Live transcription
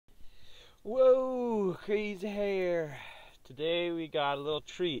Whoa, crazy hair. Today we got a little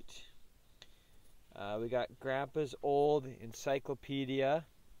treat. We got Grandpa's old encyclopedia.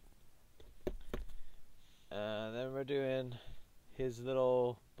 Then we're doing his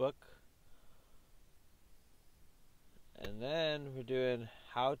little book. And then we're doing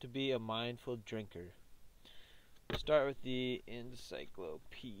how to be a mindful drinker. We'll start with the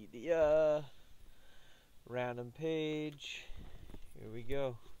encyclopedia. Random page. Here we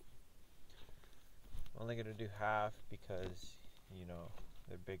go. I'm only going to do half because,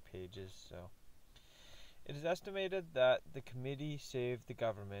 they're big pages, so. It is estimated that the committee saved the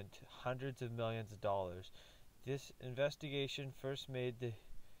government hundreds of millions of dollars. This investigation first made the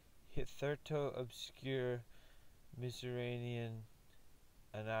hitherto obscure Miscellanean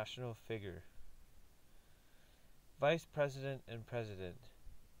a national figure. Vice President and President.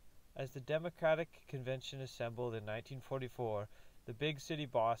 As the Democratic Convention assembled in 1944, the big city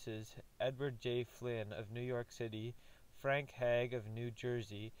bosses, Edward J. Flynn of New York City, Frank Hague of New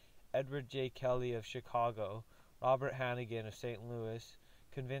Jersey, Edward J. Kelly of Chicago, Robert Hannigan of St. Louis,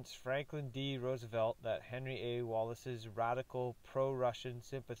 convinced Franklin D. Roosevelt that Henry A. Wallace's radical pro-Russian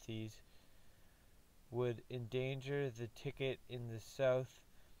sympathies would endanger the ticket in the South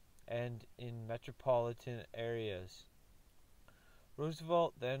and in metropolitan areas.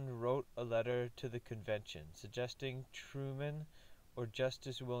 Roosevelt then wrote a letter to the convention suggesting Truman or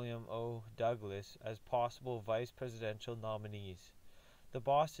Justice William O. Douglas as possible vice presidential nominees. The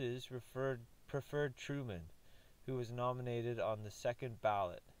bosses preferred Truman, who was nominated on the second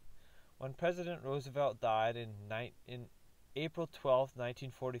ballot. When President Roosevelt died in April 12,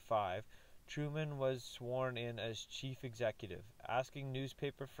 1945, Truman was sworn in as chief executive, asking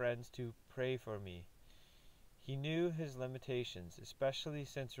newspaper friends to pray for me. He knew his limitations, especially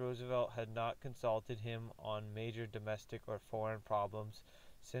since Roosevelt had not consulted him on major domestic or foreign problems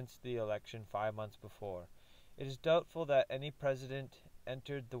since the election 5 months before. It is doubtful that any president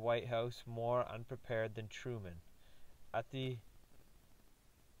entered the White House more unprepared than Truman. At the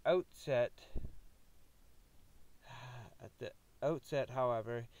outset,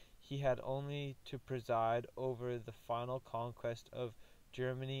 however, he had only to preside over the final conquest of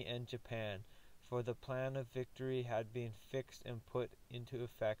Germany and Japan, for the plan of victory had been fixed and put into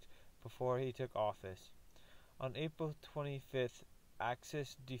effect before he took office. On April 25th,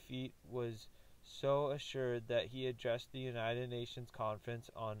 Axis defeat was so assured that he addressed the United Nations Conference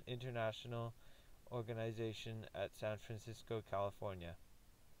on International Organization at San Francisco, California.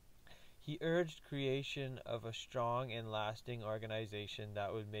 He urged creation of a strong and lasting organization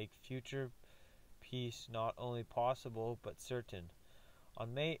that would make future peace not only possible but certain.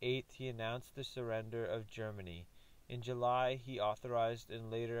 On May 8th, he announced the surrender of Germany. In July, he authorized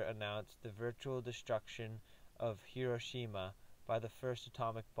and later announced the virtual destruction of Hiroshima by the first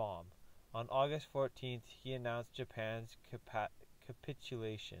atomic bomb. On August 14th, he announced Japan's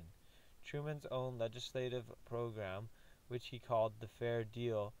capitulation. Truman's own legislative program, which he called the Fair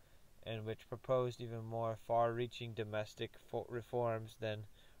Deal, and which proposed even more far-reaching domestic reforms than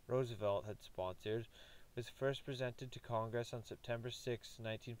Roosevelt had sponsored, was first presented to Congress on September 6,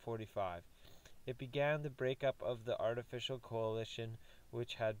 1945. It began the breakup of the artificial coalition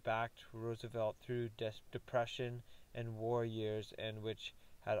which had backed Roosevelt through depression and war years and which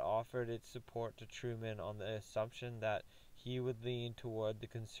had offered its support to Truman on the assumption that he would lean toward the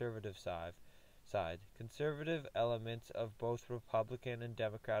conservative side. Conservative elements of both Republican and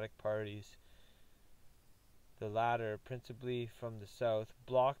Democratic parties, the latter principally from the South,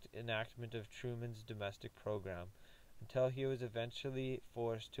 blocked enactment of Truman's domestic program until he was eventually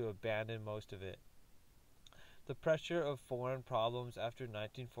forced to abandon most of it. The pressure of foreign problems after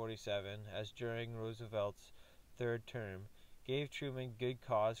 1947, as during Roosevelt's third term, gave Truman good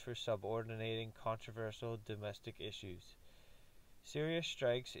cause for subordinating controversial domestic issues. Serious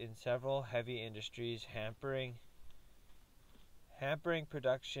strikes in several heavy industries hampering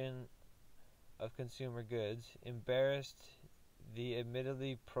production of consumer goods embarrassed the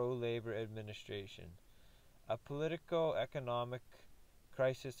admittedly pro-labor administration. A politico-economic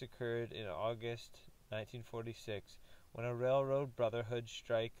crisis occurred in August 1946 when a railroad brotherhood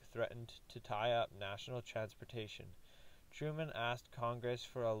strike threatened to tie up national transportation. Truman asked Congress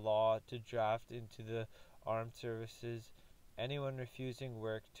for a law to draft into the armed services anyone refusing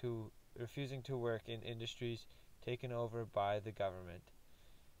to work in industries taken over by the government.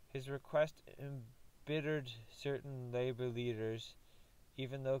 His request embittered certain labor leaders,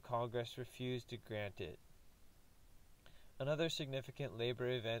 even though Congress refused to grant it. Another significant labor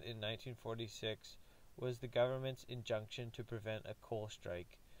event in 1946 was the government's injunction to prevent a coal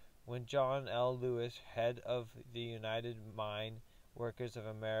strike. When John L. Lewis, head of the United Mine Workers of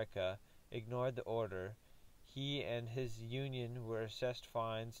America, ignored the order, he and his union were assessed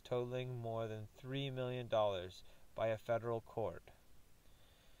fines totaling more than $3 million by a federal court.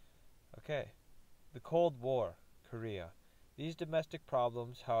 Okay, the Cold War, Korea. These domestic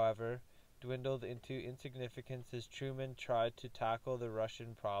problems, however, dwindled into insignificance as Truman tried to tackle the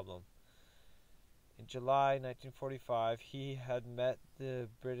Russian problem. In July 1945, he had met the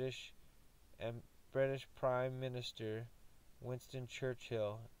British Prime Minister Winston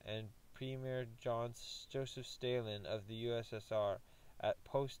Churchill and Premier Joseph Stalin of the USSR at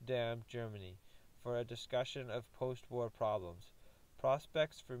Potsdam, Germany, for a discussion of post-war problems.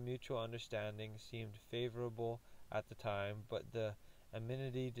 Prospects for mutual understanding seemed favorable at the time, but the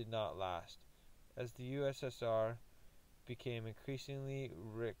amenity did not last. As the USSR became increasingly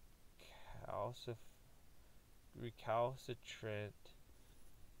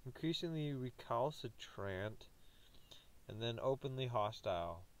recalcitrant, and then openly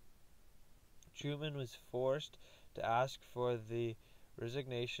hostile, Truman was forced to ask for the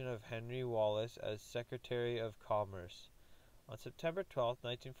resignation of Henry Wallace as Secretary of Commerce. On September 12,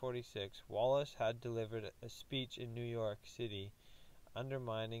 1946, Wallace had delivered a speech in New York City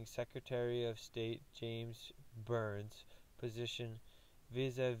undermining Secretary of State James Burns' position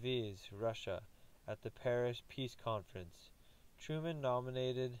vis-a-vis Russia at the Paris Peace Conference. Truman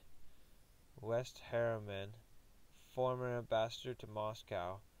nominated West Harriman, former ambassador to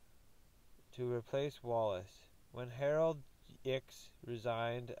Moscow, to replace Wallace. When Harold Ickes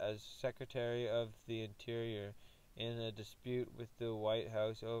resigned as Secretary of the Interior in a dispute with the White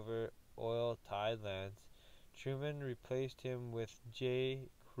House over oil tidelands, Truman replaced him with J.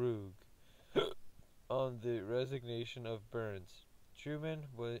 Krug. On the resignation of Burns, Truman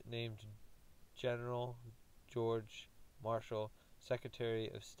was named General George Marshall, Secretary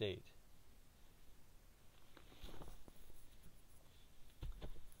of State.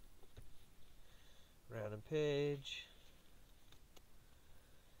 Random page.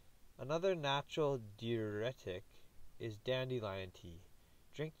 Another natural diuretic is dandelion tea.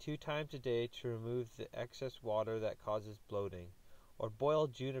 Drink 2 times a day to remove the excess water that causes bloating. Or boil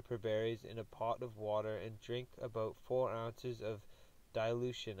juniper berries in a pot of water and drink about 4 ounces of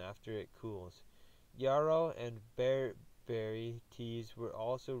dilution after it cools. Yarrow and bearberry teas were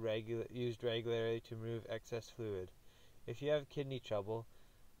also used regularly to remove excess fluid. If you have kidney trouble,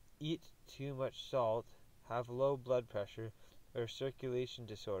 eat too much salt, have low blood pressure, or circulation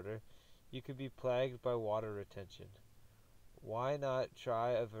disorder, you could be plagued by water retention. Why not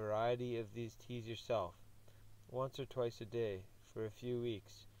try a variety of these teas yourself, once or twice a day, for a few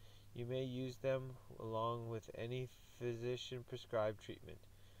weeks? You may use them along with any physician-prescribed treatment.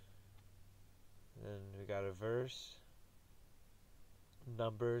 And then we got a verse,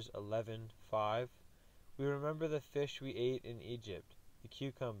 Numbers 11:5. We remember the fish we ate in Egypt, the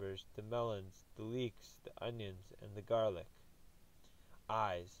cucumbers, the melons, the leeks, the onions, and the garlic.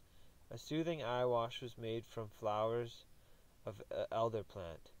 Eyes. A soothing eye wash was made from flowers of elder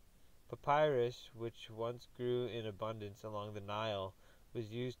plant. Papyrus, which once grew in abundance along the Nile,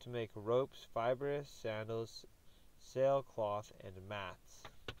 was used to make ropes, fibrous sandals, sailcloth, and mats.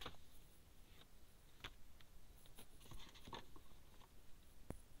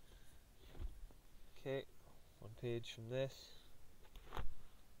 Okay, 1 page from this.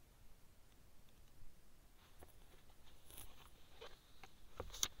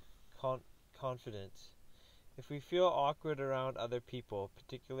 Confidence. If we feel awkward around other people,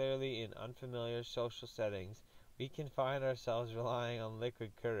 particularly in unfamiliar social settings, we can find ourselves relying on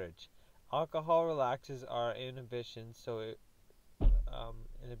liquid courage. Alcohol relaxes our inhibitions, so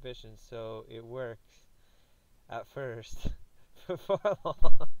it works at first.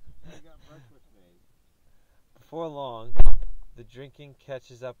 Before long, the drinking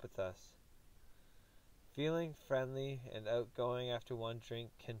catches up with us. Feeling friendly and outgoing after one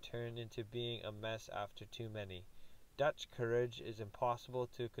drink can turn into being a mess after too many. Dutch courage is impossible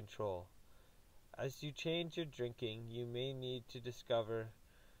to control. As you change your drinking, you may need to discover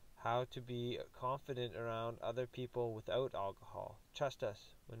how to be confident around other people without alcohol. Trust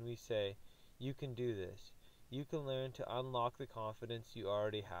us when we say, you can do this. You can learn to unlock the confidence you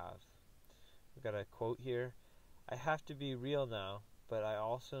already have. We've got a quote here. I have to be real now, but I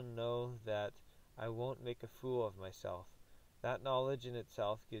also know that I won't make a fool of myself. That knowledge in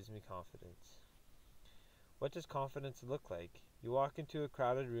itself gives me confidence. What does confidence look like? You walk into a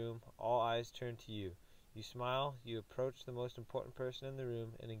crowded room, all eyes turn to you. You smile, you approach the most important person in the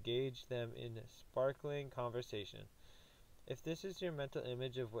room and engage them in a sparkling conversation. If this is your mental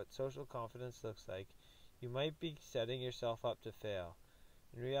image of what social confidence looks like, you might be setting yourself up to fail.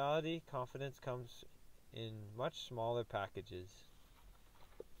 In reality, confidence comes in much smaller packages.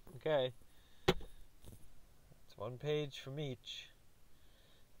 Okay. One page from each.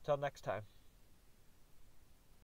 Till next time.